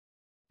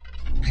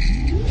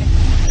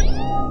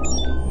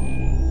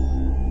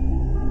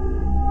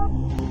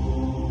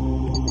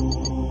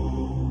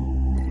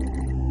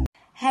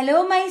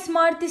Hello my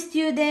smart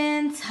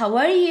students, how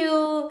are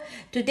you?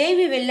 Today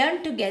we will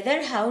learn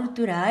together how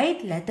to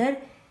write letter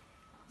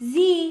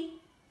Z.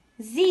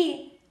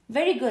 Z.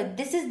 Very good.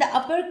 This is the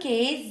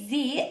uppercase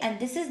Z and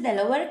this is the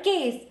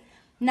lowercase.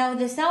 Now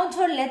the sound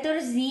for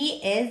letter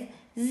Z is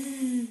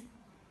Z.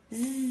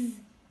 Z.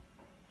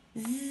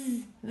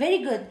 Z. Very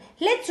good.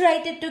 Let's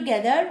write it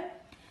together.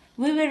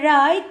 We will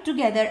write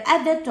together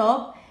at the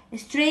top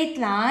straight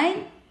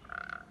line,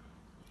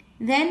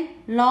 then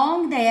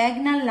long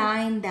diagonal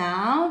line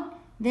down,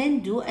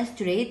 then do a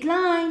straight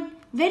line.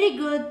 Very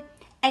good.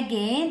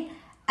 Again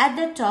at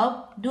the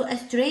top do a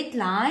straight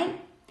line,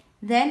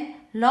 then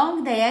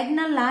long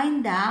diagonal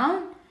line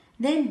down,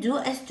 then do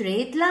a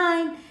straight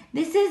line.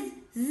 This is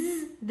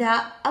Z,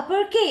 the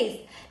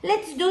uppercase.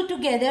 Let's do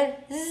together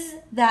Z,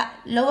 the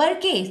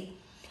lowercase.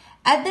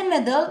 At the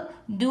middle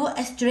do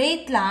a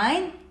straight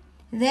line,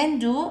 then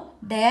do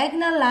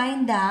diagonal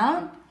line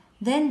down,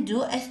 then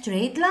do a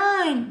straight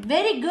line.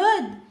 Very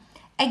good.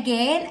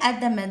 Again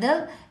at the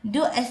middle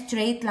do a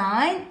straight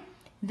line,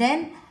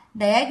 then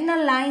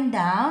diagonal line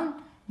down,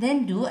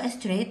 then do a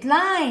straight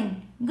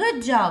line.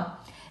 Good job.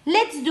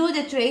 Let's do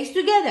the trace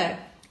together.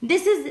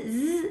 This is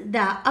Z,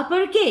 the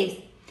uppercase.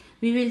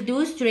 We will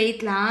do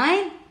straight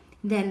line,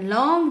 then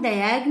long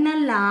diagonal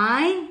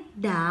line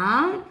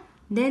down,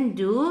 then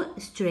do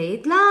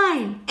straight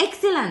line.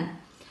 Excellent.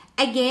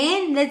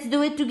 Again, let's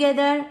do it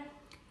together.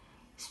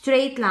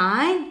 Straight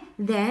line,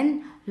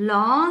 then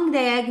long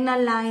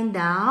diagonal line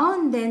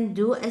down, then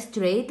do a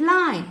straight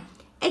line.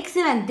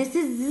 Excellent. This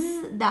is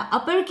Z, the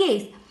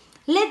uppercase.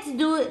 Let's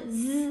do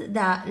Z,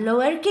 the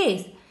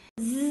lowercase.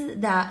 Z,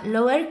 the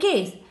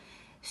lowercase.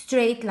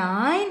 Straight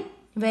line.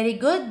 Very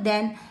good.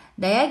 Then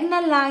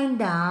diagonal line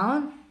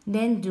down,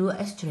 then do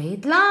a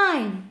straight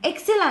line.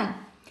 Excellent.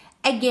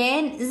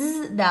 Again,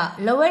 Z, the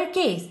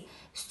lowercase.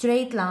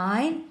 Straight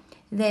line,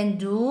 then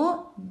do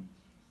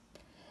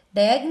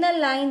diagonal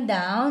line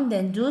down,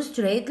 then do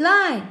straight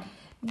line.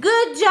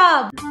 Good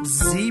job.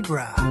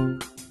 Zebra.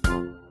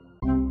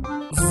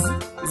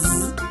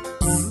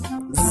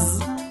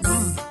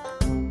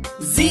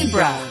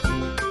 Zebra.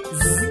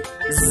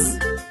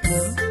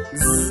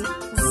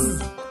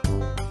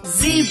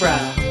 Zebra.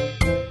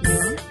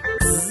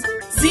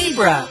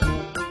 Zebra.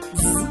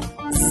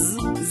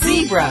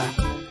 Zebra.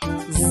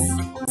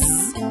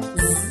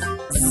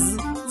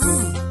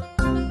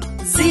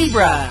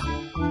 Zebra.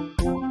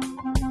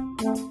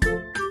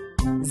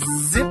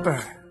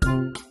 Zipper.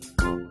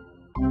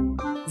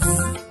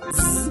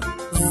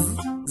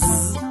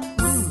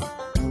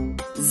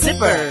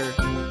 Zipper.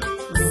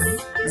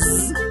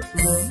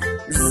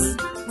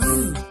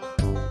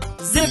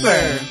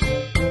 Zipper.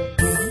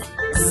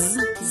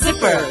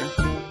 Zipper.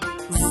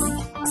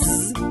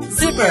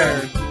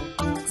 Zipper.